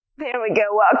we go.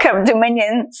 Welcome to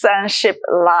Dominion Sonship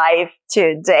Live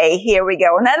today. Here we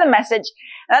go. Another message.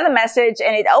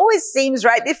 And it always seems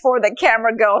right before the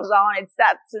camera goes on, it's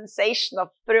that sensation of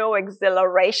thrill,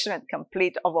 exhilaration, and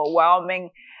complete overwhelming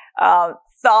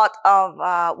thought of,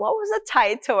 what was the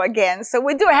title again? So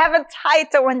we do have a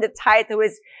title, and the title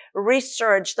is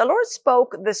Resurge. The Lord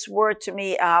spoke this word to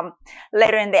me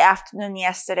later in the afternoon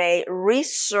yesterday.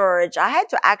 Resurge. I had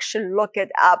to actually look it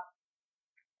up.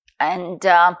 And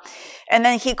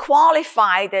then he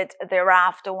qualified it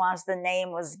thereafter once the name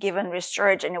was given,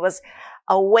 Resurge, and it was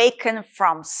awaken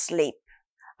from sleep.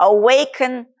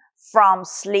 Awaken from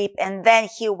sleep. And then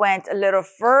he went a little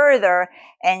further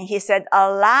and he said,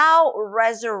 allow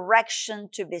resurrection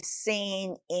to be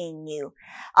seen in you.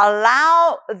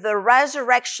 Allow the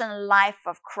resurrection life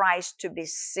of Christ to be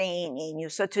seen in you.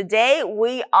 So today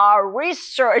we are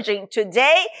resurging.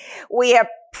 Today we are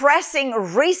pressing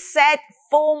reset,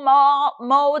 full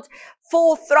mode,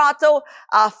 full throttle,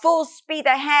 full speed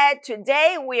ahead.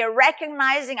 Today we are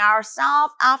recognizing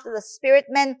ourselves after the Spirit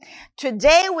man.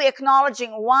 Today we are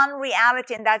acknowledging one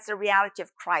reality, and that's the reality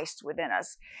of Christ within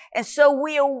us. And so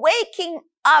we are waking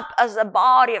up as a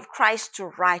body of Christ to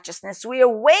righteousness. We are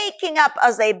waking up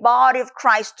as a body of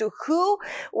Christ to who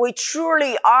we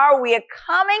truly are. We are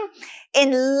coming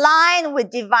in line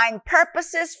with divine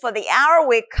purposes for the hour.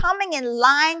 We're coming in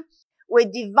line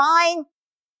with divine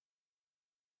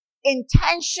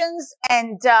intentions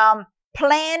and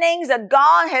plannings that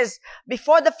God has,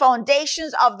 before the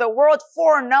foundations of the world,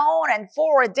 foreknown and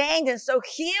foreordained. And so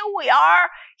here we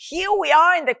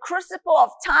are in the crucible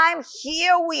of time.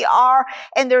 Here we are,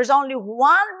 and there's only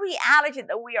one reality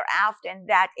that we are after, and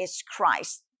that is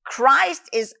Christ. Christ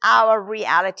is our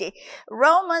reality.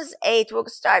 Romans 8, we'll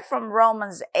start from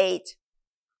Romans 8.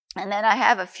 And then I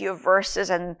have a few verses,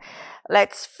 and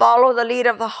let's follow the lead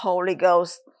of the Holy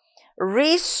Ghost.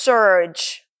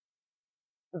 Resurge,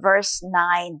 verse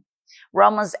 9,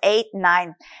 Romans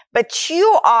 8:9. But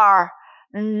you are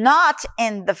not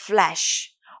in the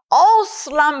flesh. All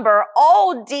slumber,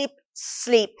 all deep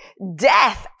sleep,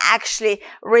 death actually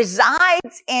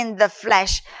resides in the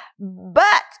flesh,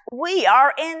 but we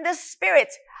are in the Spirit.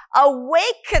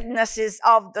 Awakeness is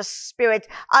of the Spirit.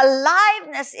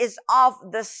 Aliveness is of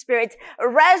the Spirit.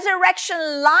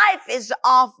 Resurrection life is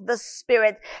of the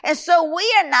Spirit. And so we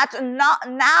are not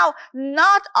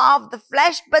of the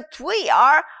flesh, but we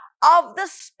are of the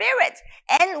Spirit.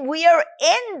 And we are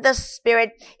in the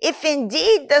Spirit. If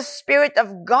indeed the Spirit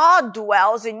of God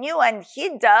dwells in you, and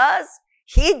He does,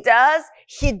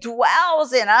 He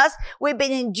dwells in us. We've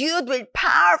been endued with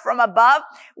power from above.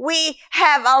 We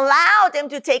have allowed Him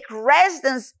to take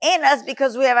residence in us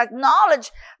because we have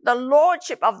acknowledged the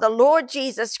Lordship of the Lord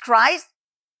Jesus Christ.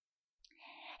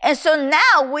 And so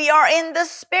now we are in the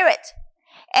Spirit.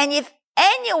 And if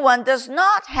anyone does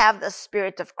not have the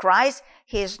Spirit of Christ,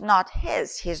 he is not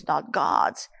His, he is not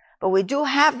God's. But we do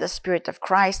have the Spirit of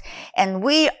Christ, and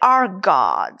we are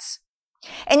God's.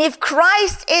 And if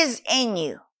Christ is in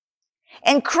you,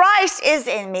 and Christ is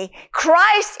in me,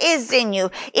 Christ is in you.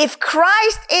 If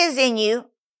Christ is in you,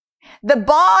 the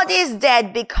body is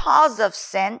dead because of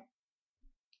sin,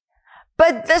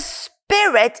 but the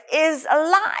Spirit is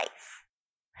alive.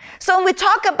 So when we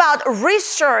talk about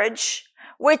resurge,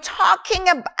 we're talking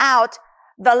about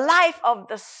the life of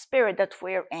the Spirit that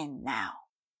we're in now.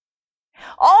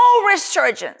 All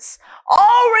resurgence,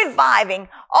 all reviving,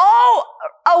 all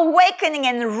awakening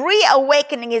and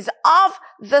reawakening is of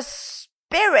the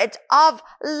Spirit of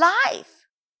life.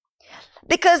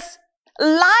 Because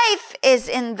life is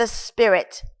in the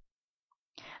Spirit.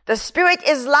 The Spirit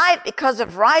is life because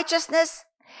of righteousness.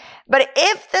 But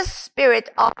if the Spirit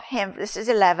of Him, this is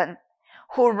 11,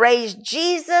 who raised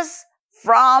Jesus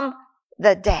from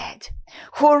the dead,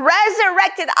 who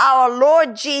resurrected our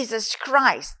Lord Jesus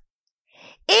Christ,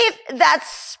 if that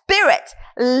Spirit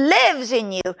lives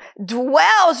in you,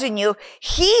 dwells in you,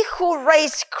 He who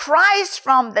raised Christ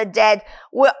from the dead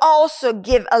will also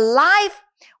give a life,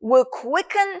 will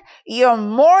quicken your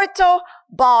mortal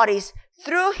bodies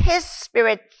through His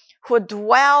Spirit who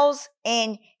dwells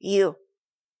in you.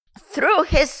 Through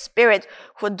His Spirit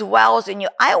who dwells in you.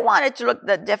 I wanted to look at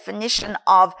the definition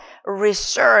of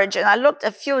resurge, and I looked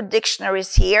at a few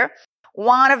dictionaries here.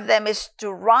 One of them is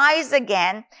to rise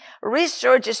again.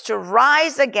 Resurge is to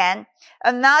rise again.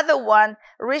 Another one,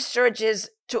 resurge, is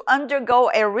to undergo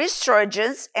a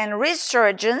resurgence, and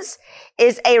resurgence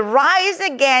is a rise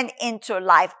again into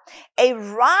life. A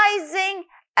rising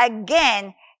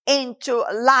again into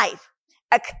life.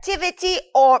 Activity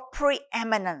or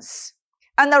preeminence.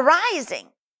 An arising.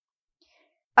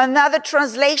 Another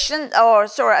translation,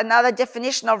 another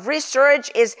definition of resurge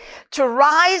is to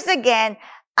rise again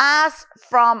as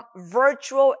from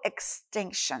virtual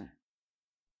extinction.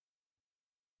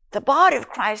 The body of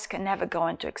Christ can never go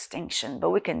into extinction,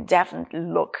 but we can definitely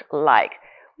look like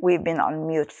we've been on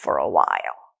mute for a while.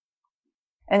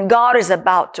 And God is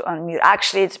about to unmute.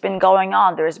 Actually, it's been going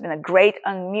on. There has been a great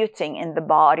unmuting in the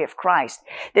body of Christ.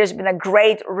 There's been a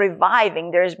great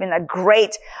reviving. There's been a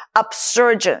great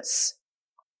upsurgence.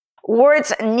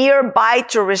 Words nearby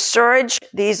to resurge,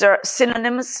 these are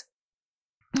synonyms.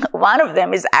 One of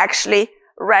them is actually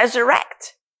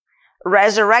resurrect.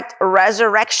 Resurrect,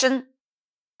 resurrection,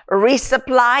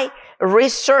 resupply,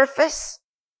 resurface.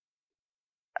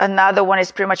 Another one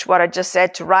is pretty much what I just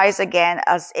said, to rise again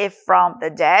as if from the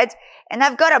dead. And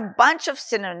I've got a bunch of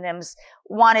synonyms.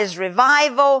 One is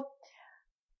revival,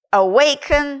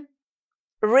 awaken,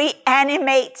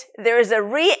 reanimate. There is a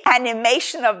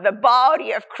reanimation of the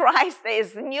body of Christ. There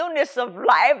is newness of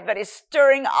life that is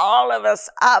stirring all of us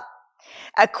up.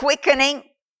 A quickening,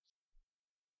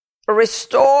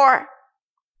 restore,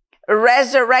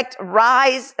 resurrect,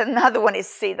 rise. Another one is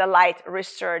see the light,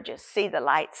 resurges. See the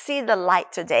light. See the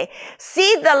light today.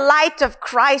 See the light of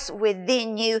Christ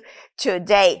within you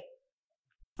today.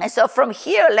 And so from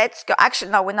here, let's go.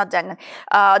 Actually, no, we're not done.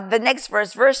 The next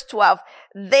verse, verse 12.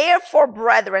 Therefore,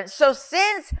 brethren, so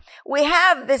since we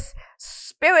have this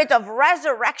spirit of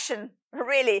resurrection,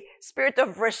 really, spirit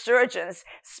of resurgence,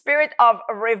 spirit of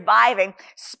reviving,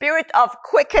 spirit of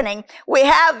quickening, we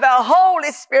have the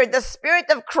Holy Spirit, the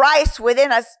Spirit of Christ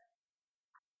within us.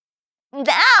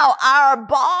 Now our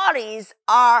bodies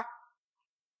are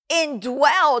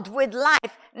indwelled with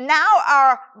life. Now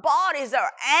our bodies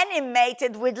are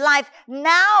animated with life.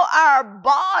 Now our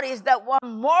bodies that were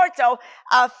mortal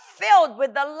are filled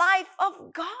with the life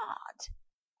of God.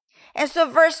 And so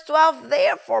verse 12,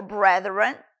 therefore,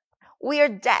 brethren, we are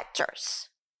debtors,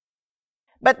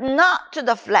 but not to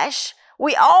the flesh.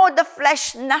 We owe the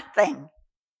flesh nothing.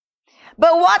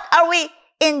 But what are we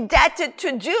indebted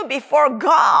to do before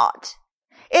God?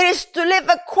 It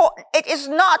is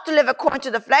not to live according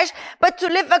to the flesh, but to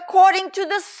live according to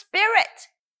the Spirit.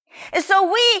 And so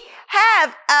we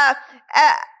have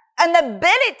an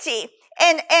ability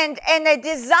and a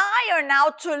desire now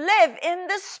to live in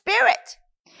the Spirit.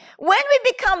 When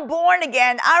we become born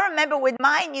again, I remember with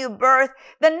my new birth,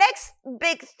 the next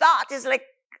big thought is like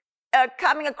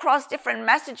coming across different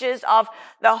messages of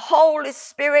the Holy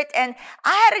Spirit. And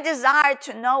I had a desire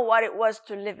to know what it was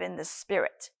to live in the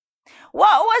Spirit.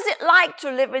 What was it like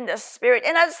to live in the Spirit?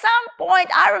 And at some point,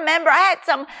 I remember I had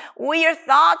some weird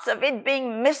thoughts of it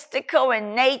being mystical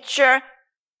in nature,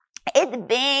 it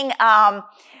being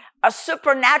a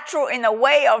supernatural in a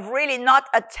way of really not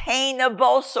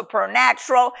attainable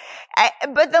supernatural.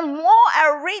 But the more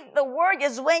I read the Word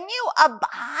is when you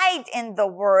abide in the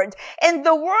Word, and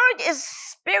the Word is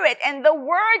Spirit, and the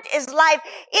Word is life,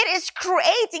 it is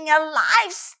creating a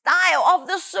lifestyle of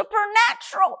the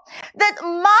supernatural. That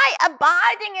my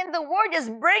abiding in the Word is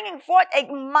bringing forth a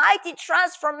mighty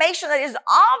transformation that is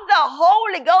of the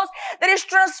Holy Ghost, that is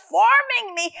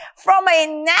transforming me from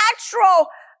a natural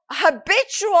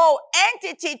habitual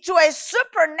entity to a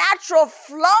supernatural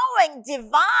flowing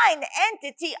divine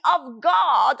entity of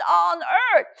God on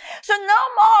earth. So no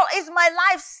more is my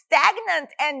life stagnant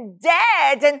and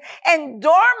dead and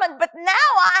dormant, but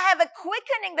now I have a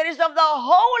quickening that is of the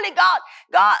Holy God.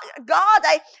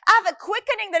 I have a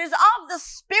quickening that is of the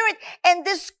Spirit, and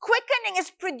this quickening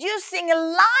is producing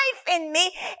life in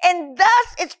me, and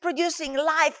thus it's producing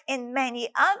life in many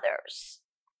others.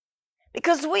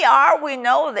 Because we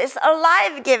know this, a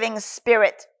life-giving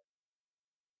spirit.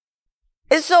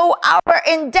 And so our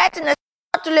indebtedness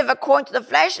is not to live according to the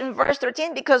flesh in verse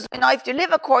 13, because if you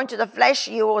live according to the flesh,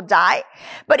 you will die.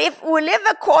 But if we live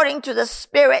according to the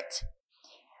Spirit,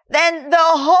 then the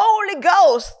Holy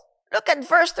Ghost, look at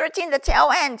verse 13, the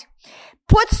tail end,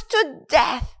 puts to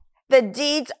death the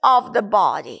deeds of the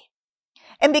body.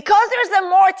 And because there's a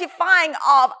mortifying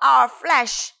of our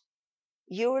flesh,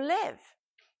 you will live.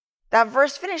 That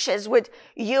verse finishes with,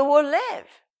 you will live.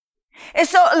 And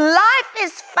so life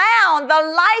is found, the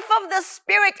life of the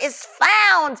Spirit is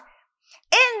found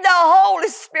in the Holy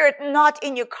Spirit, not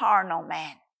in your carnal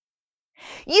man.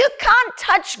 You can't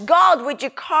touch God with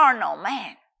your carnal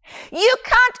man. You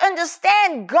can't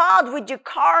understand God with your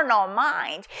carnal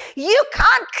mind. You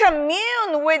can't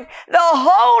commune with the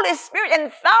Holy Spirit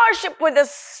and fellowship with the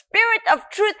Spirit of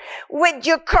truth with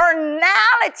your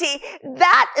carnality.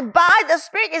 That by the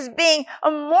Spirit is being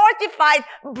mortified,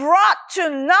 brought to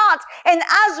naught. And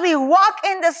as we walk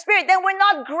in the Spirit, then we're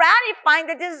not gratifying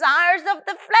the desires of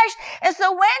the flesh. And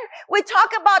so when we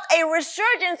talk about a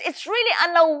resurgence, it's really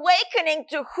an awakening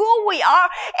to who we are.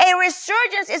 A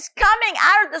resurgence is coming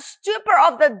out of the stupor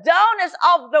of the dullness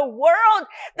of the world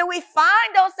that we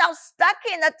find ourselves stuck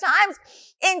in at times,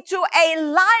 into a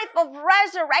life of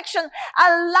resurrection, a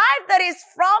life that is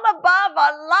from above,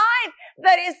 a life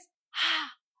that is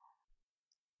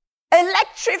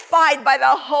electrified by the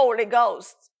Holy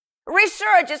Ghost.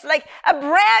 Resurge is like a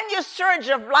brand new surge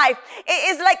of life.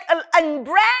 It is like a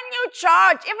brand new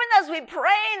charge. Even as we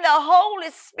pray in the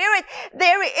Holy Spirit,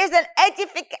 there is an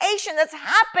edification that's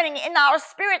happening in our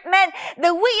spirit, man,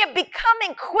 that we are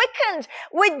becoming quickened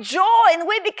with joy, and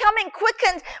we're becoming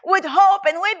quickened with hope,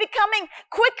 and we're becoming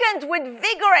quickened with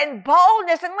vigor and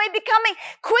boldness, and we're becoming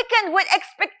quickened with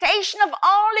expectation of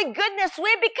only goodness.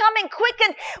 We're becoming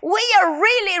quickened. We are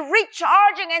really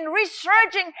recharging and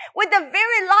resurging with the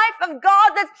very life of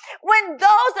God, that when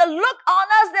those that look on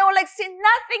us, they will like see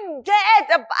nothing dead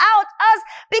about us,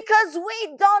 because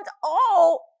we don't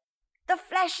owe the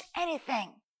flesh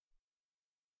anything.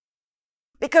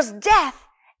 Because death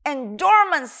and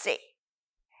dormancy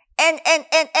and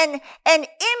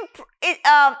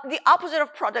the opposite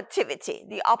of productivity.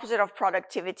 The opposite of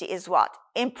productivity is what?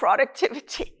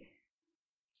 Improductivity.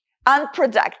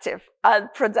 Unproductive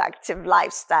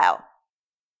lifestyle.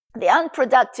 The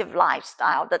unproductive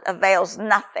lifestyle that avails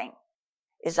nothing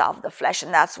is of the flesh.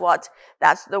 And that's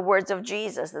the words of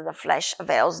Jesus, that the flesh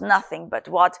avails nothing, but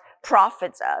what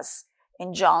profits us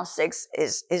in John 6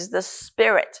 is the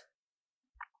Spirit.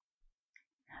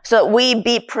 So we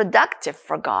be productive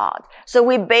for God. So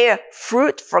we bear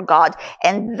fruit for God.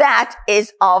 And that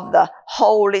is of the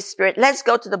Holy Spirit. Let's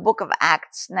go to the book of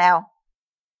Acts now.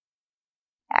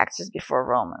 Acts is before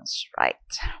Romans, right?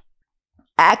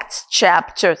 Acts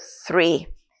chapter 3.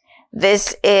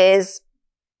 This is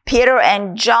Peter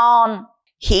and John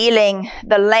healing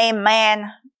the lame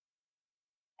man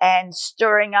and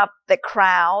stirring up the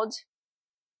crowd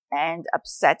and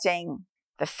upsetting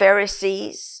the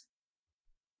Pharisees.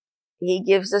 He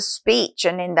gives a speech,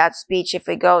 and in that speech, if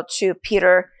we go to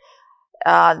Peter,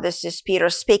 this is Peter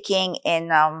speaking in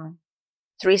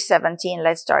 3:17.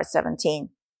 Let's start 17.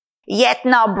 Yet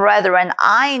now, brethren,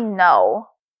 I know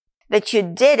that you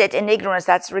did it in ignorance.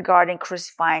 That's regarding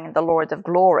crucifying the Lord of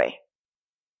glory.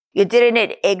 You did it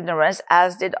in ignorance,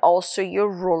 as did also your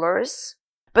rulers.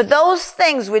 But those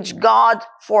things which God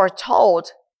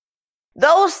foretold,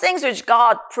 those things which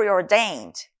God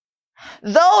preordained,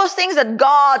 those things that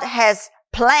God has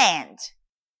planned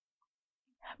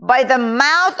by the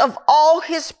mouth of all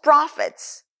his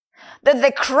prophets, that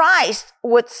the Christ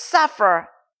would suffer,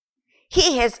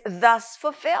 he has thus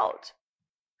fulfilled.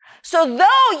 So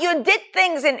though you did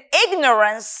things in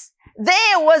ignorance,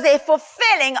 there was a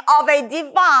fulfilling of a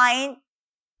divine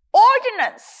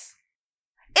ordinance.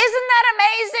 Isn't that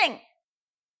amazing?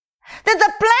 That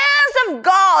the plans of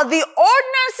God, the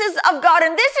ordinances of God,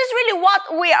 and this is really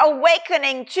what we are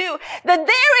awakening to, that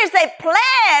there is a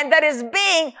plan that is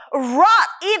being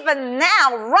wrought even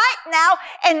now, right now,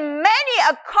 and many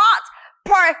are caught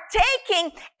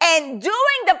partaking and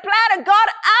doing the plan of God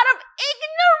out of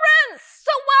ignorance.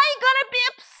 So why are you going to be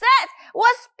upset?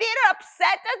 Was Peter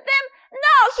upset at them?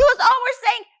 No, he was always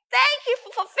saying, thank you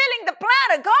for fulfilling the plan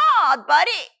of God,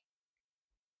 buddy.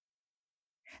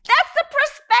 That's the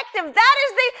perspective. That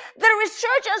is the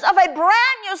resurgence of a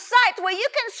brand new sight, where you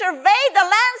can survey the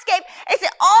landscape and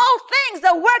say, all things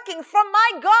are working for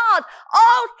my God.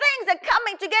 All things are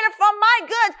coming together for my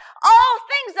good. All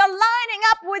things are lining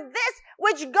up with this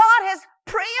which God has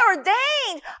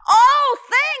preordained. All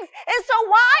things. And so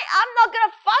why? I'm not going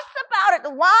to fuss about it.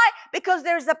 Why? Because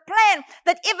there's a plan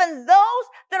that even those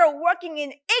that are working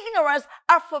in ignorance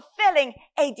are fulfilling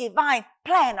a divine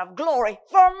plan of glory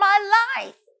for my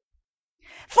life.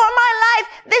 For my life,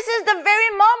 this is the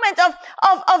very moment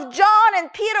of John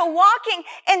and Peter walking,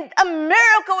 and a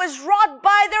miracle is wrought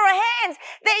by their hands.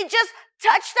 They just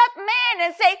touch that man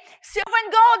and say, silver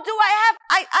and gold do I have?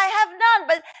 I have none,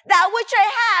 but that which I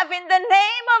have, in the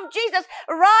name of Jesus,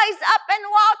 rise up and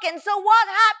walk. And so what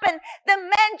happened? The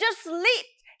man just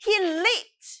leaped. He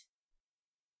leaped.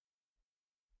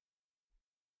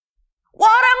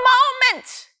 What a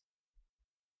moment!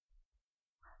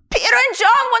 Peter and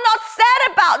John were not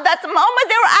sad about that moment.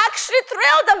 They were actually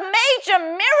thrilled. A major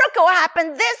miracle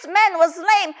happened. This man was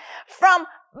lame from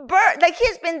birth, like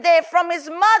he's been there from his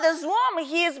mother's womb.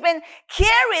 He has been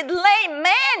carried lame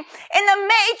man, and a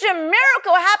major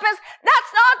miracle happens.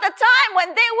 That's not the time when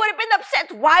they would have been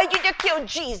upset. Why did you kill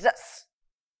Jesus?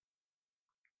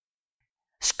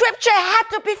 Scripture had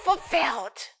to be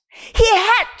fulfilled. He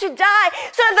had to die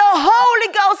so that the Holy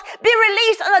Ghost be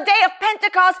released on the day of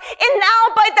Pentecost. And now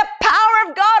by the power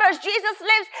of God, as Jesus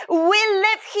lives, we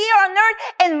live here on earth,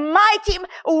 and mighty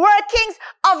workings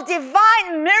of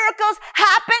divine miracles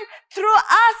happen through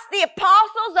us, the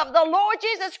apostles of the Lord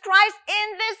Jesus Christ,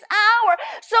 in this hour.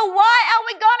 So why are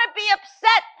we going to be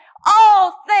upset?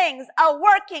 All things are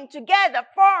working together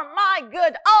for my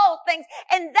good, all things.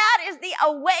 And that is the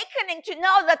awakening to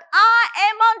know that I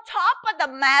am on top of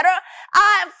the matter.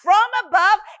 I am from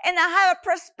above, and I have a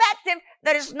perspective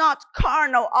that is not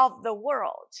carnal of the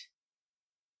world.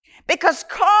 Because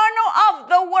carnal of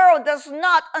the world does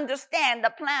not understand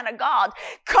the plan of God.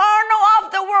 Carnal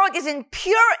of the world is in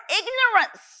pure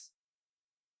ignorance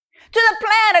to the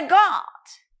plan of God.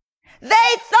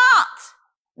 They thought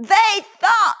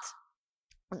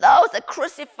those that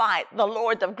crucified the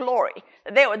Lord of glory,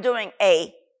 that they were doing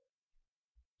a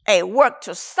work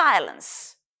to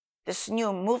silence this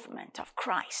new movement of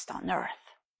Christ on earth.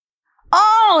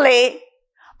 Only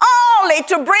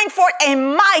to bring forth a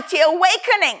mighty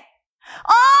awakening.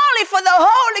 Only for the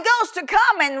Holy Ghost to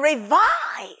come and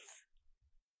revive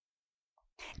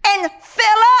and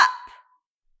fill up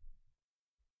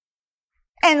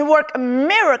and work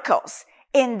miracles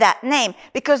in that name.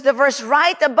 Because the verse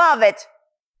right above it,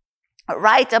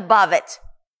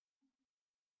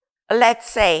 let's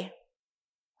say,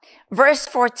 verse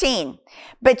 14,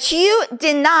 but you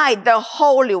denied the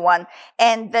Holy One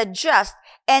and the just,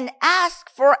 and asked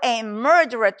for a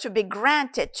murderer to be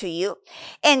granted to you,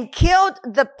 and killed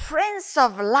the Prince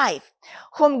of Life,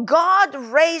 whom God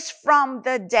raised from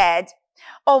the dead,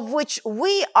 of which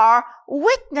we are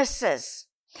witnesses.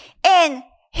 And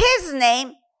his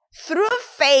name, through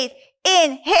faith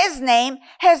in his name,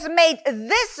 has made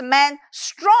this man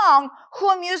strong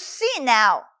whom you see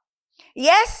now.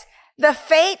 Yes, the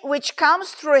faith which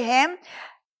comes through him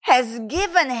has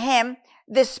given him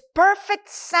this perfect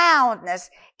soundness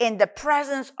in the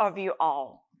presence of you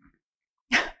all.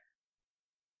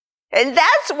 And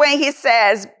that's when he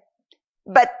says,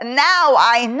 but now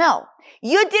I know.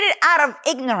 You did it out of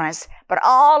ignorance, but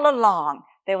all along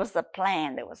there was a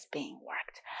plan that was being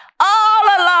worked. All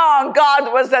along,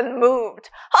 God was unmoved.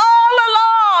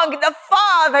 All along, the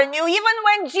Father knew. Even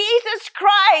when Jesus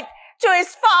cried to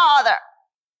his Father,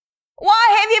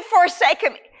 why have you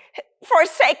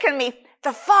forsaken me?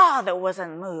 The Father was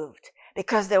unmoved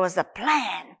because there was a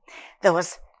plan that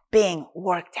was being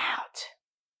worked out.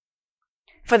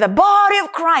 For the body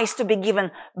of Christ to be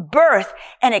given birth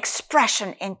and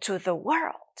expression into the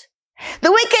world.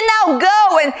 That we can now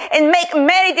go and make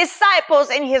many disciples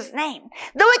in his name.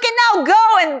 That we can now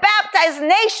go and baptize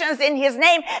nations in his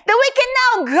name. That we can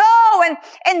now go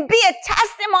and be a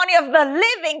testimony of the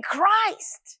living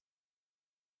Christ.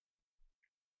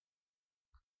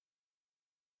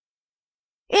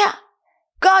 Yeah,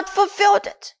 God fulfilled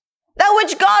it. That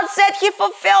which God said he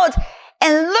fulfilled.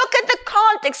 And look at the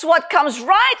context, what comes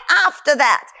right after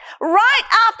that. Right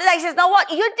after that, he says, now what?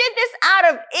 You did this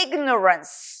out of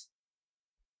ignorance.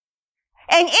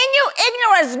 And in your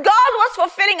ignorance, God was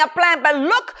fulfilling a plan. But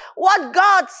look what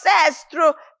God says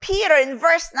through Peter in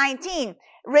verse 19.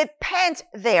 Repent,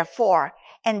 therefore,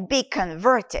 and be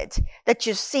converted, that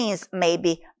your sins may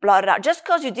be blotted out. Just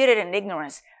because you did it in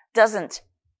ignorance doesn't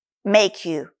make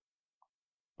you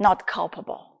not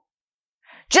culpable.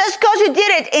 Just because you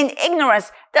did it in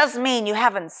ignorance doesn't mean you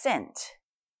haven't sinned.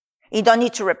 You don't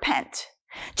need to repent.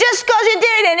 Just because you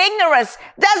did it in ignorance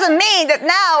doesn't mean that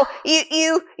now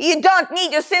you don't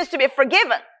need your sins to be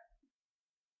forgiven.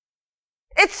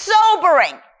 It's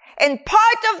sobering. And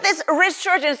part of this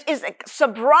resurgence is a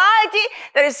sobriety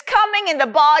that is coming in the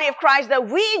body of Christ, that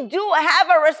we do have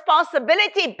a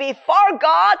responsibility before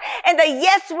God, and that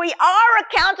yes, we are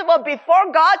accountable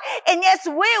before God, and yes,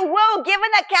 we will give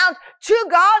an account to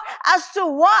God as to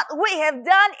what we have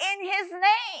done in his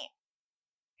name.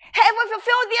 Have we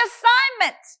fulfilled the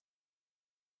assignment?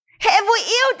 Have we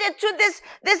yielded to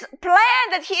this plan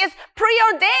that he has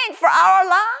preordained for our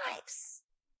lives?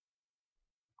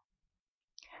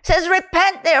 It says,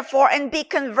 repent therefore and be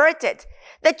converted,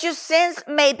 that your sins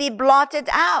may be blotted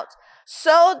out,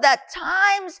 so that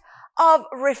times of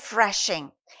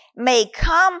refreshing may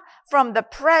come from the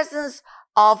presence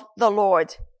of the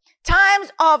Lord.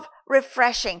 Times of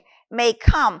refreshing may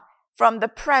come from the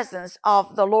presence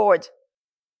of the Lord.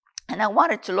 And I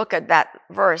wanted to look at that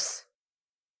verse.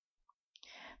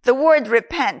 The word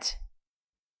repent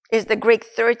is the Greek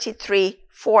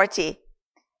 3340,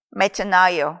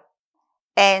 metanoio.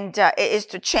 And it is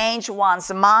to change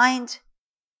one's mind,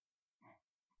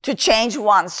 to change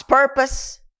one's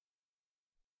purpose.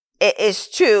 It is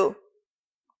to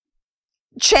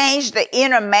change the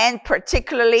inner man,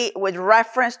 particularly with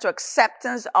reference to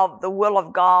acceptance of the will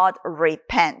of God.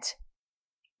 Repent.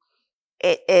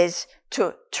 It is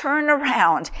to turn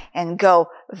around and go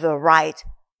the right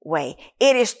way.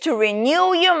 It is to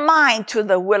renew your mind to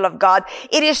the will of God.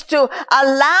 It is to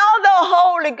allow the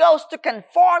Holy Ghost to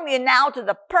conform you now to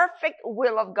the perfect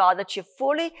will of God, that you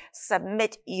fully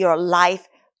submit your life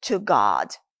to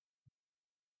God.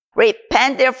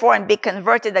 Repent, therefore, and be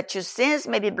converted, that your sins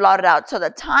may be blotted out, so the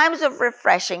times of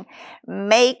refreshing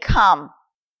may come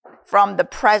from the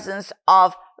presence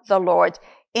of the Lord.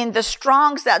 In the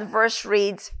Strong's, that verse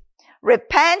reads,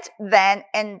 repent then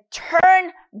and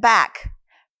turn back,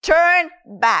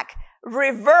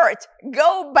 revert,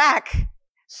 go back,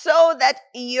 so that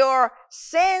your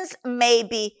sins may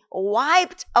be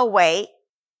wiped away.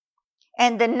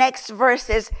 And the next verse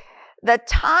is the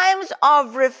times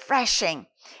of refreshing.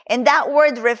 And that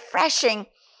word refreshing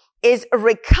is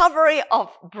recovery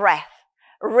of breath,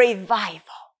 revival.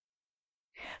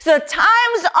 So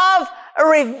times of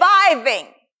reviving,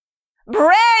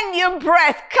 brand new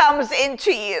breath comes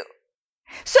into you.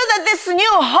 So that this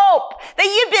new hope, that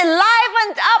you be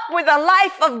livened up with the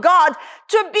life of God,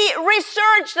 to be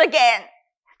resurged again,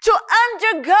 to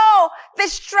undergo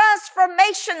this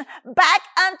transformation back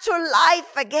unto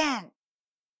life again.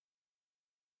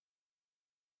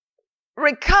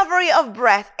 Recovery of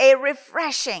breath, a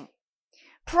refreshing.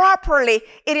 Properly,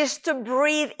 it is to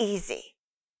breathe easy.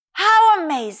 How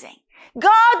amazing.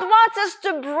 God wants us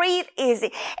to breathe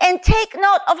easy. And take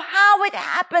note of how it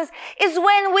happens is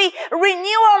when we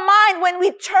renew our mind, when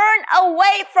we turn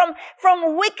away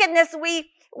from wickedness.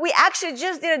 We actually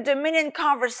just did a Dominion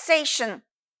conversation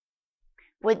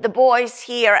with the boys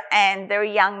here, and they're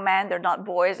young men. They're not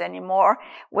boys anymore,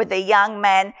 with the young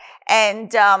men.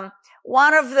 And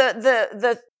one of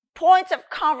the points of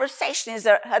conversation is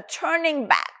a turning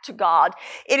back to God.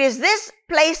 It is this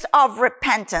place of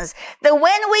repentance, that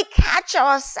when we catch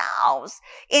ourselves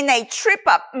in a trip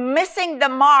up, missing the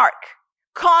mark,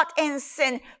 caught in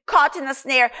sin, caught in a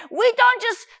snare, we don't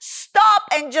just stop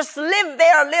and just live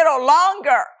there a little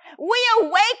longer. We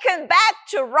awaken back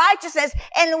to righteousness,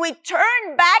 and we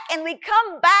turn back and we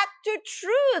come back to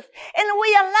truth, and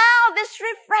we allow this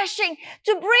refreshing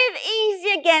to breathe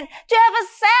easy again, to have a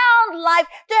sound life,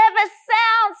 to have a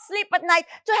sound sleep at night,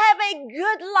 to have a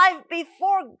good life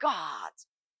before God.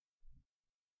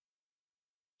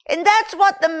 And that's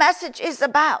what the message is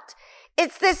about.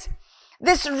 It's this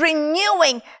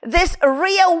renewing, this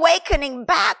reawakening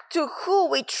back to who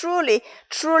we truly,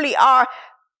 truly are.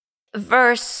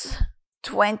 Verse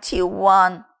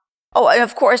 21. Oh, and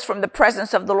of course, from the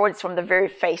presence of the Lord, it's from the very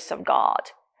face of God.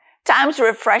 Times of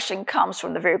refreshing comes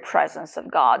from the very presence of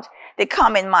God. They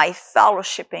come in my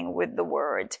fellowshipping with the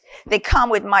Word. They come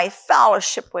with my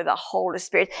fellowship with the Holy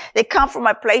Spirit. They come from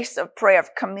my place of prayer,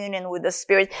 of communion with the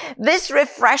Spirit. This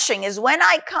refreshing is when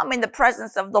I come in the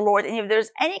presence of the Lord, and if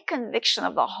there's any conviction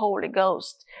of the Holy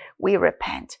Ghost, we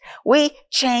repent. We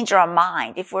change our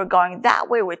mind. If we're going that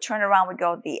way, we turn around, we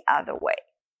go the other way.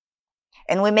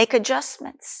 And we make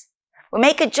adjustments. We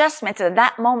make adjustments, and at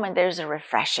that moment there's a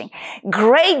refreshing.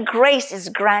 Great grace is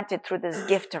granted through this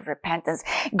gift of repentance.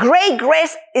 Great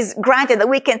grace is granted that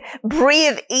we can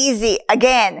breathe easy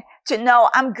again, to know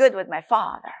I'm good with my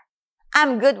Father.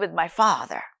 I'm good with my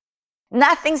Father.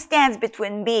 Nothing stands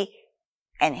between me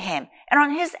and Him. And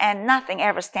on His end, nothing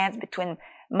ever stands between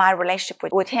my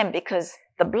relationship with Him, because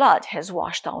the blood has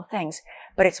washed all things.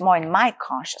 But it's more in my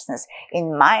consciousness,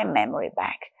 in my memory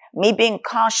bank. Me being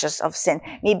conscious of sin,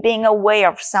 me being aware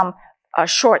of some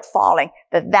shortfalling,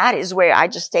 that is where I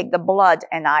just take the blood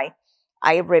and I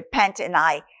repent, and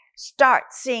I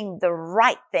start seeing the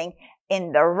right thing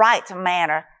in the right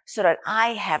manner, so that I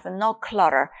have no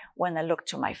clutter when I look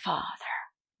to my Father.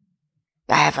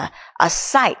 I have a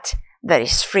sight that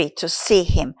is free to see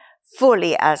Him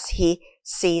fully as He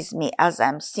sees me, as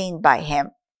I'm seen by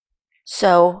Him.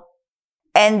 So,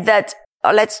 and that,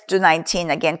 let's do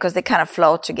 19 again, because they kind of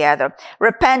flow together.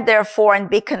 Repent therefore and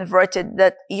be converted,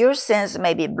 that your sins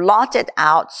may be blotted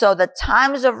out, so the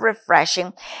times of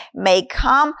refreshing may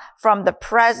come from the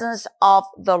presence of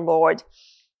the Lord,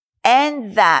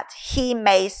 and that He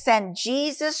may send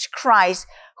Jesus Christ,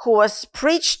 who was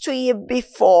preached to you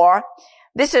before.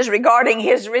 This is regarding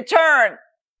His return,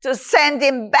 to send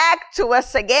Him back to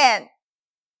us again,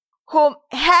 whom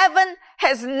heaven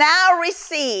has now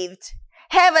received,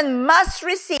 heaven must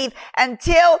receive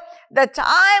until the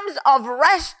times of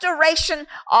restoration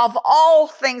of all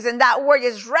things. And that word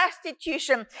is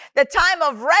restitution, the time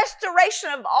of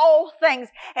restoration of all things.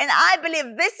 And I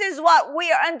believe this is what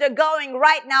we are undergoing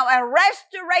right now, a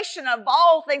restoration of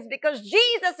all things, because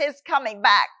Jesus is coming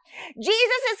back.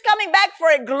 Jesus is coming back for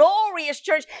a glorious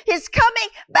church. He's coming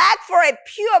back for a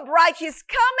pure bride. He's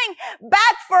coming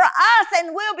back for us,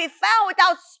 and we'll be found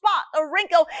without spot or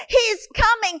wrinkle. He's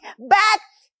coming back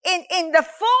in the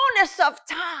fullness of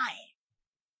time.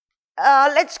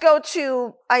 Let's go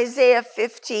to Isaiah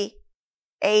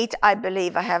 58. I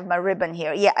believe I have my ribbon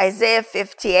here. Yeah, Isaiah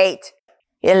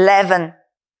 58:11.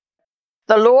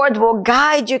 The Lord will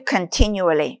guide you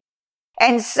continually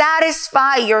and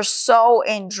satisfy your soul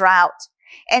in drought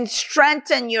and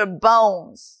strengthen your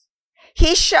bones.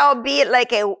 He shall be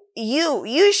like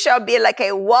you shall be like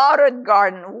a watered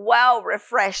garden, well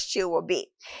refreshed you will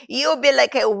be. You'll be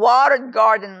like a watered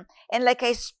garden and like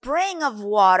a spring of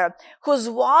water whose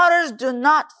waters do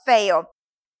not fail.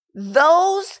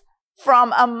 Those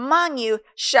from among you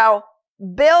shall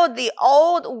build the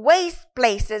old waste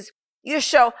places. You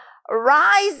shall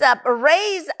raise up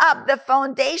the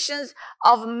foundations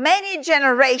of many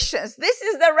generations. This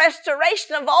is the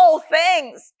restoration of all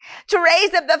things. To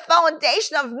raise up the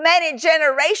foundation of many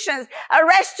generations, a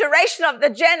restoration of the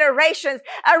generations,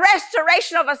 a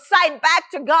restoration of a sight back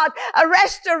to God, a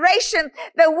restoration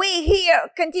that we hear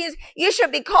continues. You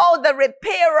should be called the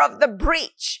repairer of the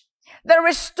breach, the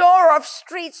restorer of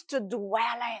streets to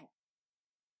dwell in.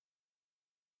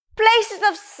 Places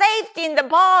of safety in the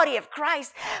body of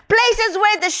Christ. Places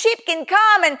where the sheep can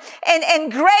come and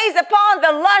graze upon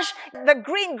the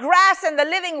green grass and the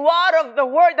living water of the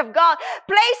Word of God.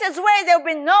 Places where there will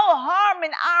be no harm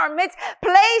in our midst.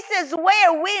 Places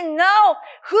where we know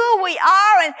who we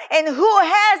are and who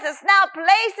has us now.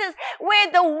 Places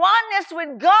where the oneness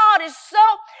with God is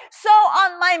so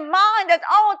on my mind at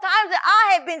all times that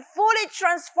I have been fully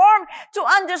transformed to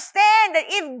understand that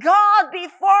if God be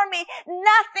for me,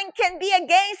 nothing can be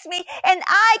against me, and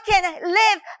I can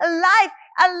live a life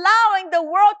allowing the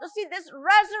world to see this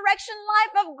resurrection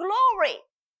life of glory.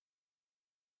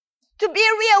 To be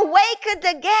reawakened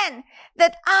again,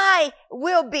 that I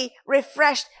will be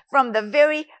refreshed from the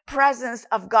very presence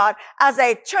of God as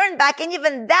I turn back. And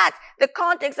even that, the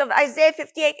context of Isaiah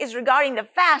 58 is regarding the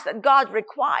fast that God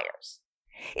requires.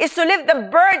 Is to lift the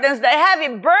burdens, the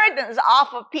heavy burdens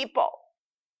off of people.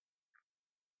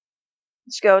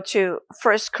 Let's go to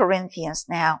 1 Corinthians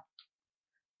now.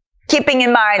 Keeping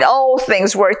in mind all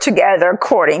things work together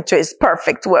according to His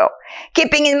perfect will.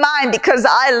 Keeping in mind because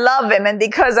I love Him and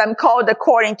because I'm called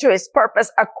according to His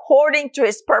purpose. According to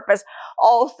His purpose,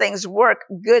 all things work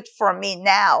good for me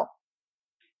now.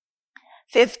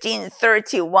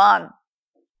 15:31.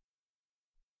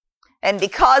 And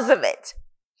because of it,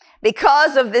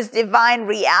 because of this divine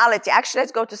reality, actually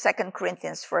let's go to 2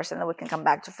 Corinthians first and then we can come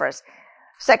back to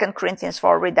 2 Corinthians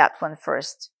 4, read that one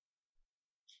first.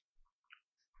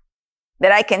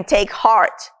 That I can take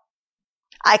heart.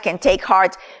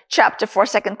 Chapter 4,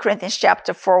 2 Corinthians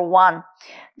chapter 4, 1.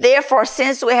 Therefore,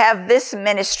 since we have this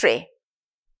ministry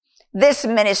of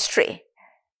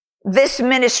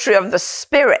the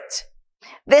Spirit,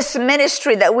 this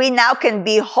ministry that we now can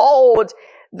behold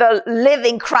the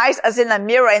living Christ as in a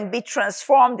mirror and be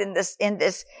transformed in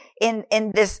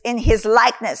His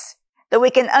likeness. That we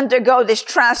can undergo this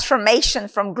transformation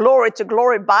from glory to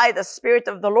glory by the Spirit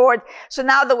of the Lord. So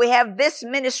now that we have this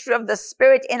ministry of the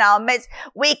Spirit in our midst,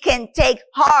 we can take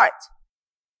heart.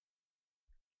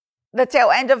 The tail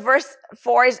end of verse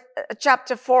 4 is,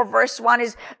 chapter 4, verse 1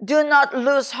 is, do not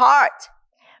lose heart,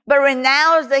 but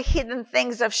renounce the hidden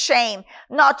things of shame,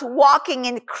 not walking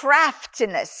in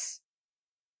craftiness.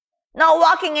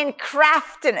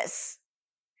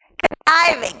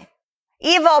 Conniving,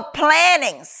 evil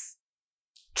plannings.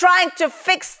 Trying to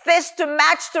fix this to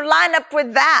match, to line up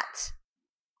with that.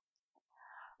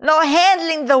 Nor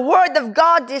handling the word of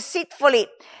God deceitfully,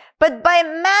 but by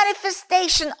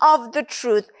manifestation of the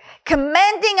truth,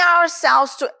 commending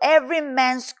ourselves to every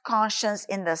man's conscience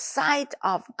in the sight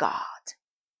of God.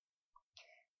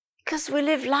 Because we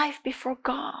live life before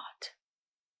God.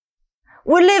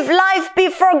 We live life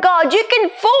before God. You can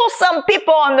fool some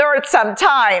people on earth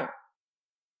sometime.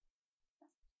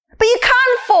 But you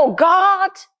can't fool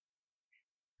God.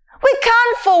 We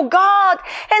can't fool God.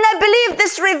 And I believe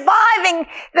this reviving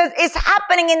that is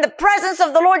happening in the presence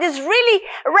of the Lord is really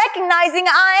recognizing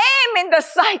I am in the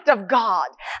sight of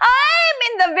God. I am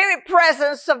in the very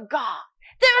presence of God.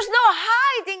 There's no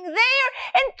hiding there.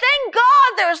 And thank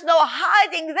God there's no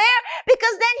hiding there,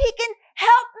 because then He can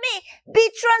Help me be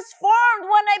transformed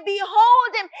when I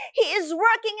behold him. He is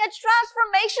working a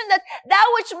transformation that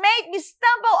which made me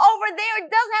stumble over there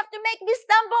doesn't have to make me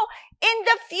stumble in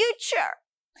the future.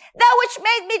 That which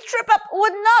made me trip up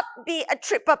would not be a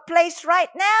trip up place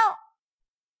right now.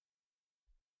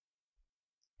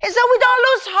 And so we don't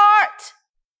lose heart.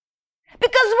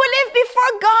 Because we live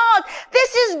before God.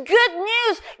 This is good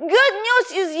news. Good news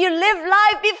is you live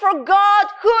life before God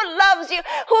who loves you,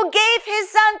 who gave his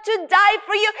son to die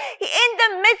for you. In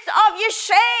the midst of your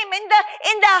shame, in the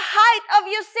height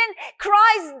of your sin,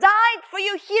 Christ died for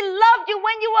you. He loved you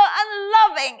when you were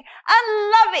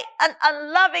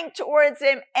unloving towards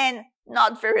him, and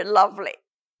not very lovely.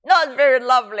 Not very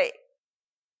lovely.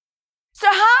 So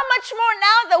how much more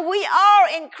now that we are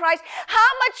in Christ, how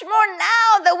much more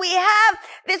now that we have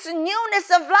this newness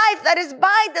of life that is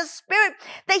by the Spirit,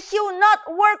 that he will not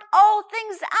work all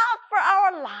things out for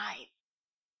our life.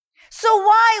 So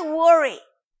why worry?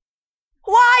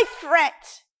 Why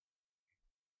fret?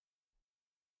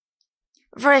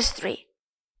 Verse 3.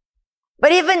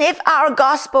 But even if our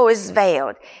gospel is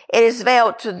veiled, it is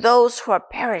veiled to those who are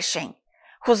perishing,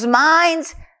 whose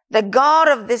minds the God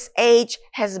of this age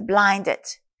has blinded.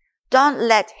 Don't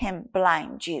let him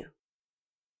blind you.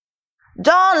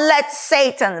 Don't let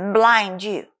Satan blind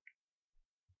you.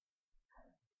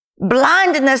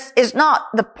 Blindness is not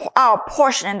our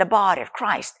portion in the body of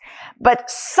Christ, but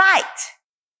sight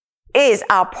is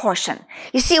our portion.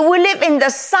 You see, we live in the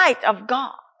sight of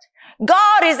God.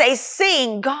 God is a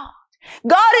seeing God.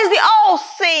 God is the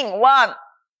all-seeing one.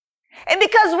 And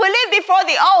because we live before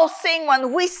the all-seeing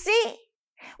one, we see.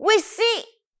 We see.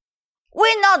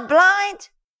 We're not blind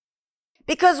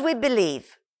because we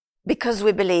believe. Because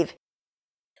we believe.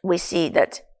 We see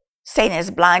that Satan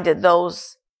has blinded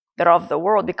those that are of the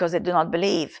world because they do not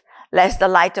believe, lest the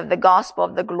light of the gospel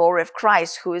of the glory of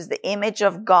Christ, who is the image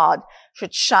of God,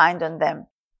 should shine on them.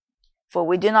 For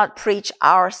we do not preach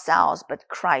ourselves, but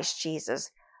Christ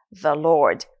Jesus, the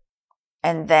Lord.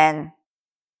 And then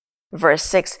verse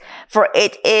 6, for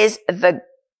it is the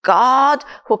God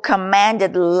who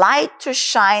commanded light to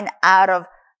shine out of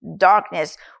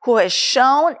darkness, who has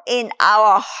shone in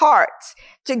our hearts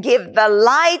to give the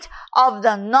light of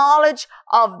the knowledge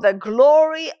of the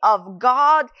glory of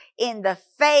God in the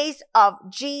face of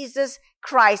Jesus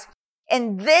Christ.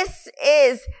 And this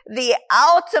is the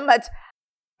ultimate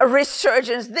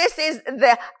resurgence. This is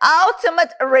the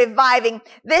ultimate reviving.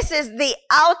 This is the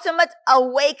ultimate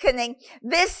awakening.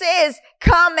 This is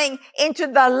coming into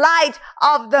the light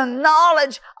of the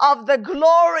knowledge of the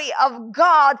glory of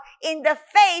God in the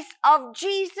face of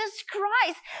Jesus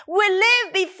Christ. We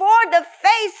live before the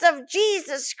face of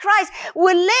Jesus Christ.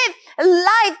 We live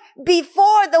life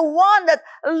before the one that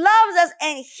loves us,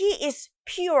 and he is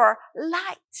pure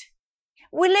light.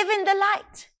 We live in the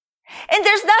light. And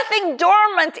there's nothing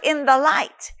dormant in the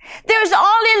light. There's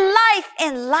only life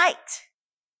in light.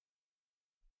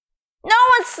 No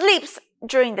one sleeps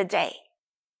during the day.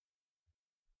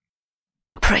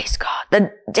 Praise God.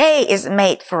 The day is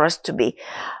made for us to be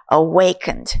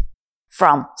awakened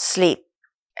from sleep.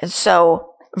 And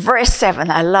so, verse 7,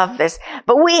 I love this.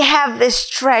 But we have this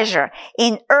treasure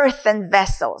in earthen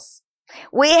vessels.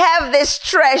 We have this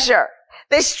treasure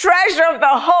of the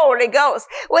Holy Ghost.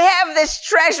 We have this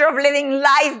treasure of living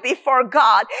life before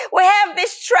God. We have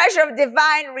this treasure of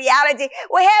divine reality.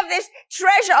 We have this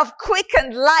treasure of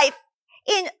quickened life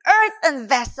in earthen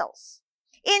vessels.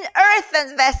 In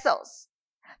earthen vessels.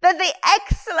 That the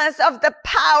excellence of the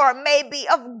power may be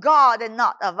of God and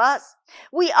not of us.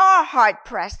 We are hard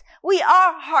pressed. We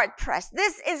are hard pressed.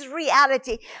 This is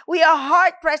reality. We are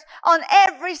hard pressed on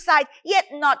every side, yet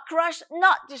not crushed,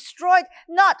 not destroyed,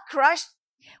 not crushed.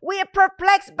 We are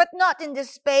perplexed, but not in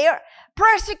despair,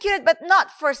 persecuted, but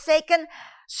not forsaken,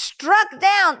 struck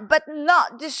down, but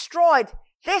not destroyed.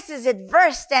 This is it,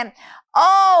 verse 10.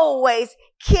 Always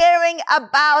carrying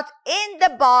about in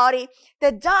the body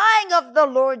the dying of the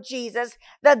Lord Jesus,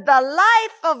 that the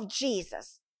life of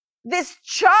Jesus, this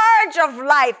charge of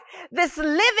life, this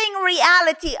living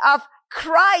reality of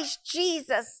Christ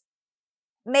Jesus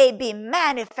may be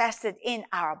manifested in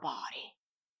our body.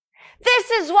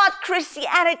 This is what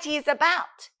Christianity is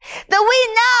about. That we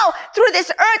now, through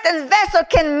this earthen vessel,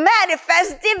 can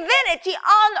manifest divinity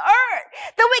on earth.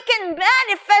 That we can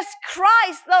manifest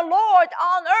Christ the Lord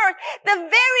on earth. The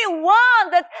very one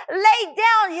that laid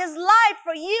down his life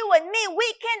for you and me.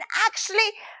 We can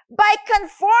actually, by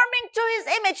conforming to his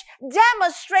image,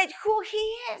 demonstrate who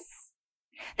he is.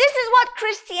 This is what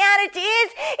Christianity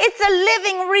is. It's a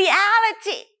living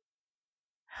reality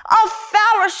of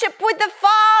fellowship with the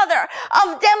Father,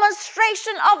 of demonstration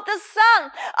operation of the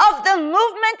Son, of the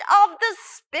movement of the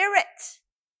Spirit.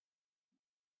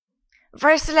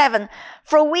 Verse 11,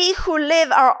 for we who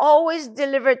live are always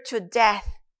delivered to death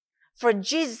for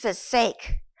Jesus'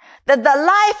 sake, that the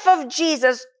life of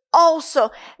Jesus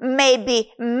also may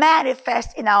be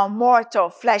manifest in our mortal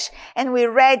flesh. And we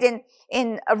read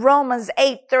in Romans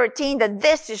 8:13 that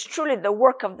this is truly the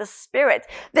work of the Spirit.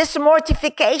 This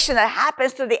mortification that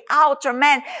happens to the outer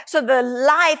man, so the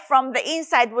life from the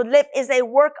inside would live, is a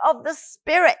work of the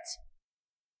Spirit.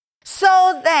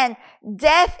 So then,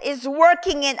 death is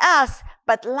working in us,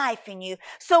 but life in you.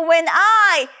 So when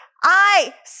I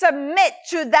submit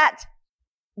to that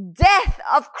death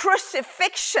of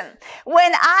crucifixion,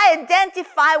 when I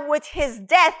identify with his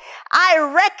death, I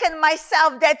reckon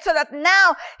myself dead, so that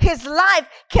now his life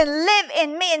can live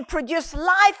in me and produce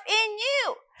life in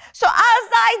you. So as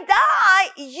I die,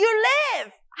 you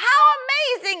live. How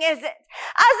amazing is it?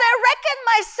 As I reckon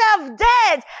myself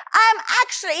dead, I'm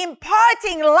actually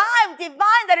imparting life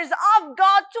divine that is of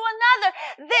God to another.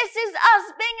 This is us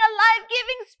being a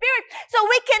life-giving spirit. So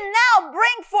we can now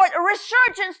bring forth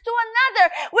resurgence to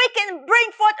another. We can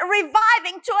bring forth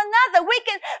reviving to another. We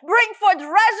can bring forth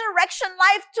resurrection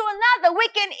life to another.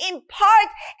 We can impart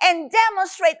and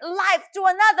demonstrate life to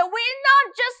another. We're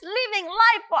not just living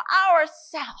life for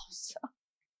ourselves.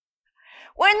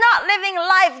 We're not living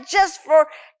life just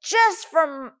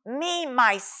for me,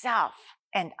 myself,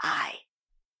 and I.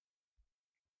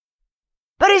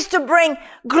 But it's to bring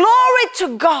glory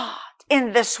to God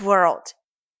in this world.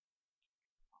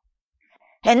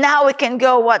 And now we can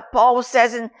go what Paul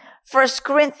says in 1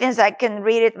 Corinthians. I can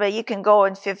read it, but you can go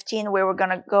in 15, where we're going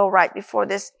to go right before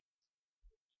this.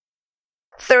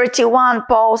 31,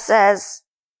 Paul says,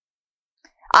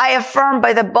 I affirm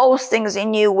by the boastings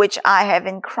in you which I have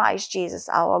in Christ Jesus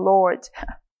our Lord.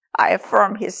 I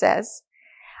affirm, he says,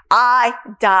 I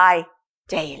die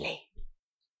daily.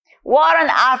 What an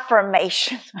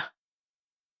affirmation.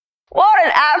 What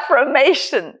an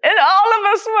affirmation. And all of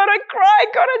us want to cry,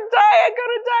 I'm gonna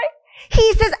die.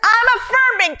 He says, I'm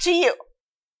affirming to you,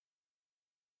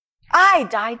 I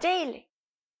die daily.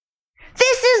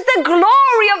 This is the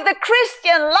glory of the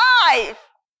Christian life.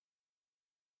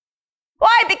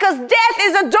 Why? Because death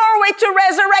is a doorway to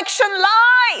resurrection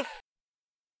life.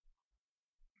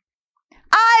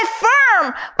 I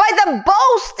affirm by the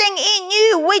boasting in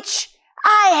you which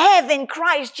I have in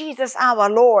Christ Jesus our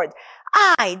Lord.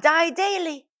 I die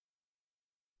daily.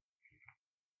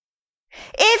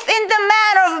 If in the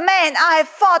manner of man I have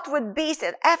fought with beasts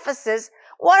at Ephesus,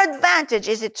 what advantage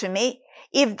is it to me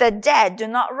if the dead do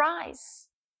not rise?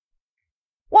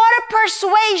 What a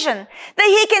persuasion that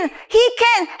he can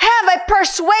have a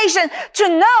persuasion to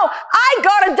know I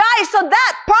gotta die, so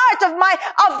that part of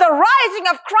the rising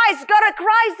of Christ gotta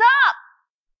rise up.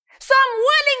 So I'm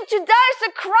willing to die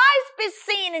so Christ be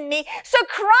seen in me, so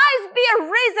Christ be a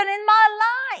reason in my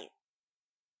life.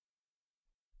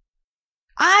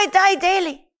 I die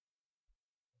daily.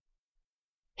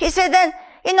 He said then,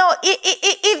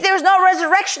 if there's no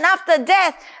resurrection after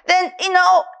death, then,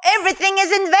 everything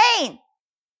is in vain.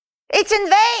 It's in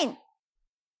vain.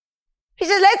 He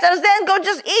says, let us then go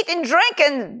just eat and drink,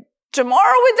 and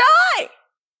tomorrow we die.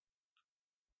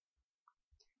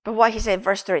 But what he said,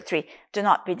 verse 33, do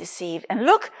not be deceived. And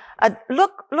look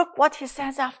what he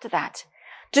says after that.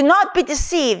 Do not be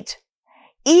deceived.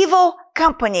 Evil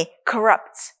company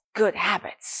corrupts good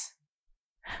habits.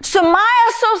 So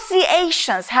my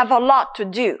associations have a lot to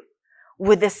do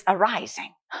with this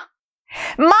arising.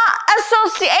 My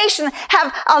association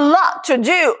have a lot to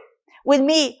do with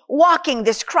me walking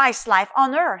this Christ life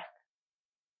on earth.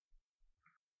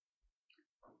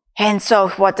 And so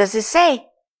what does it say?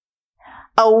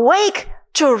 Awake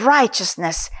to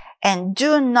righteousness and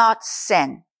do not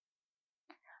sin.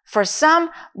 For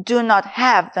some do not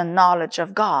have the knowledge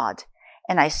of God,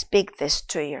 and I speak this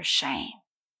to your shame.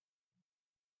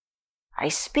 I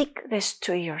speak this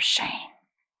to your shame.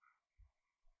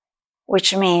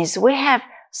 Which means we have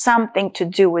something to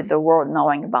do with the world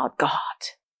knowing about God.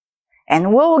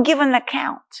 And we'll give an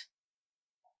account.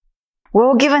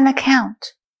 We'll give an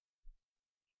account.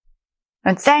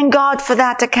 And thank God for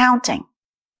that accounting.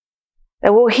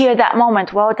 That we'll hear that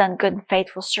moment, well done, good and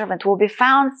faithful servant. We'll be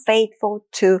found faithful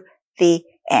to the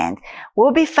end.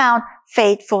 We'll be found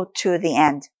faithful to the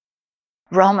end.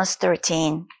 Romans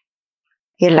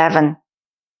 13:11.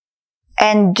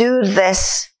 And do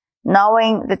this,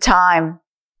 knowing the time,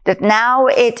 that now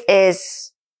it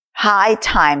is high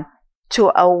time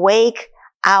to awake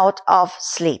out of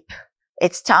sleep.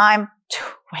 It's time to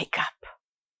wake up.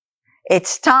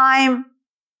 It's time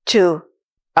to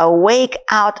awake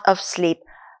out of sleep.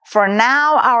 For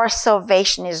now our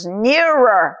salvation is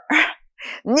nearer,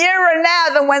 nearer now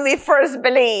than when we first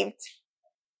believed.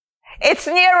 It's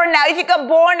nearer now. If you got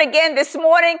born again this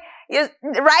morning,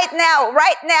 right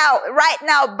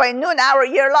now, by noon hour,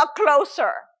 you're a lot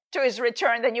closer to his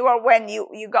return than you were when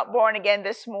you got born again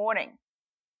this morning.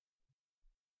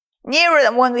 Nearer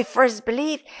than when we first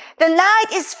believed. The night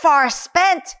is far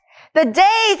spent. The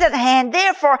day is at hand.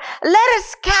 Therefore, let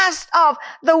us cast off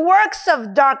the works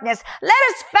of darkness. Let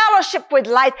us fellowship with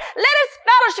light. Let us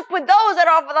fellowship with those that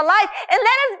are of the light. And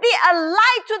let us be a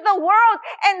light to the world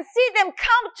and see them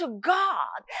come to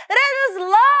God. Let us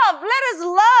love. Let us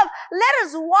love. Let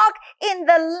us walk in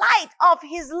the light of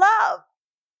his love.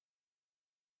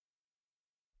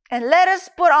 And let us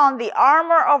put on the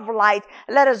armor of light.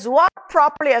 Let us walk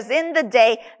properly as in the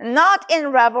day, not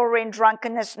in revelry and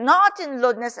drunkenness, not in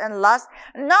lewdness and lust,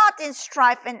 not in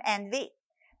strife and envy,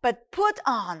 but put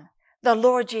on the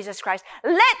Lord Jesus Christ.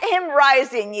 Let him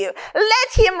rise in you.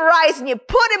 Let him rise in you.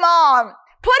 Put him on.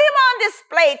 Put him on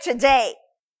display today.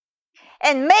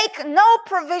 And make no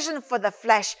provision for the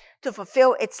flesh to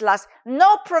fulfill its lust.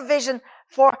 No provision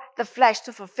for the flesh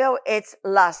to fulfill its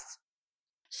lust.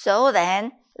 So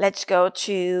then, let's go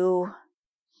to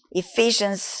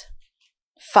Ephesians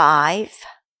 5.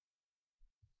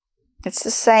 It's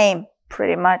the same,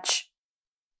 pretty much.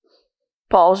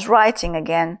 Paul's writing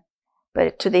again,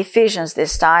 but to the Ephesians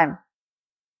this time.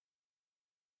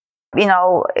 You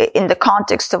know, in the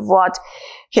context of what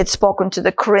he had spoken to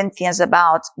the Corinthians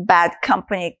about bad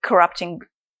company corrupting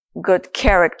good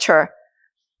character.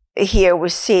 Here we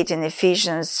see it in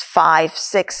Ephesians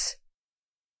 5:6.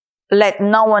 Let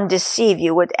no one deceive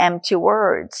you with empty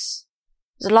words.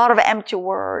 There's a lot of empty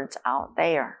words out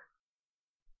there.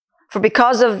 For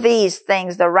because of these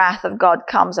things, the wrath of God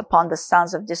comes upon the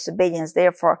sons of disobedience.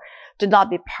 Therefore, do not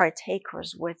be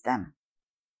partakers with them.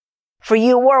 For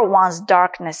you were once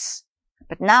darkness,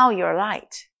 but now you're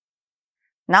light.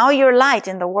 Now you're light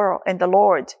in the world, in the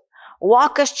Lord.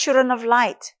 Walk as children of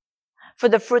light. For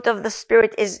the fruit of the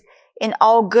Spirit is in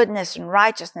all goodness and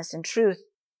righteousness and truth,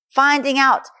 finding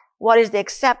out what is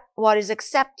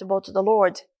acceptable to the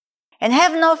Lord, and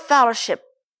have no fellowship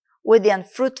with the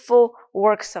unfruitful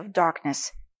works of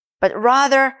darkness, but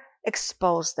rather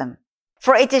expose them.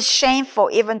 For it is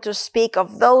shameful even to speak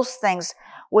of those things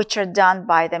which are done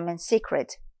by them in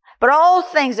secret. But all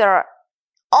things that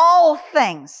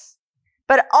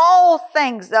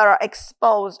are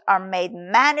exposed are made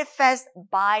manifest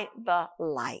by the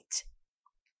light.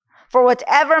 For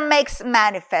whatever makes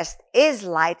manifest is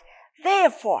light.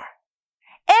 Therefore,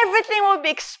 everything will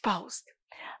be exposed.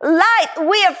 Light,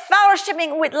 we are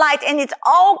fellowshipping with light and it's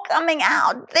all coming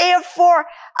out. Therefore,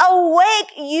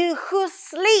 awake you who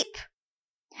sleep.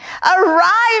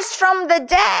 Arise from the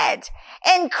dead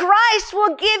and Christ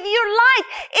will give you light.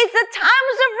 It's the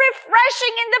times of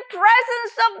refreshing in the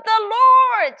presence of the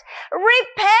Lord.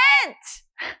 Repent.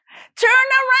 Turn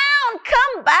around.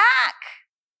 Come back.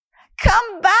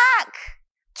 Come back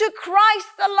to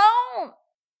Christ alone.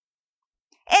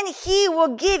 And he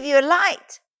will give you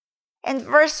light. And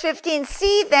verse 15,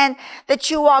 see then that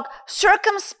you walk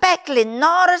circumspectly,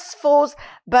 not as fools,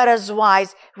 but as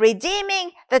wise,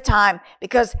 redeeming the time,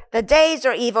 because the days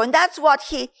are evil. And that's what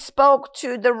he spoke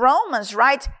to the Romans,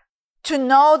 right? To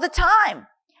know the time.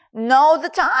 Know the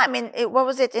time. What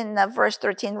was it in verse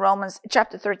 13, Romans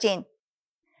chapter 13?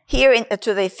 Here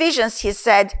to the Ephesians, he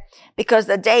said, because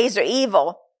the days are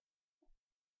evil.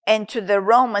 And to the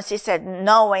Romans, he said,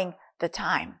 knowing the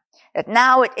time. That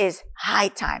now it is high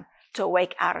time to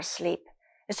awake out of sleep.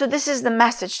 And so this is the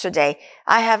message today.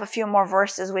 I have a few more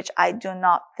verses which I do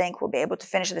not think we'll be able to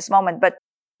finish at this moment, but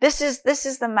this is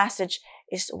the message,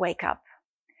 is wake up.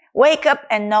 Wake up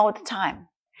and know the time.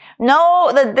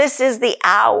 Know that this is the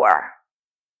hour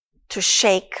to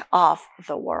shake off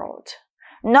the world.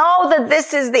 Know that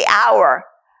this is the hour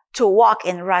to walk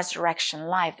in resurrection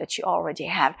life that you already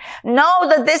have. Know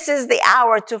that this is the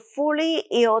hour to fully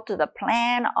yield to the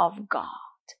plan of God.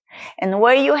 And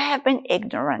where you have been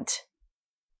ignorant,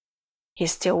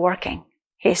 he's still working.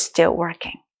 He's still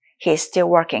working. He's still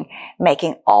working,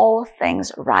 making all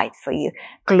things right for you.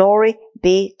 Glory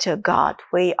be to God.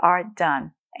 We are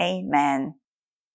done. Amen.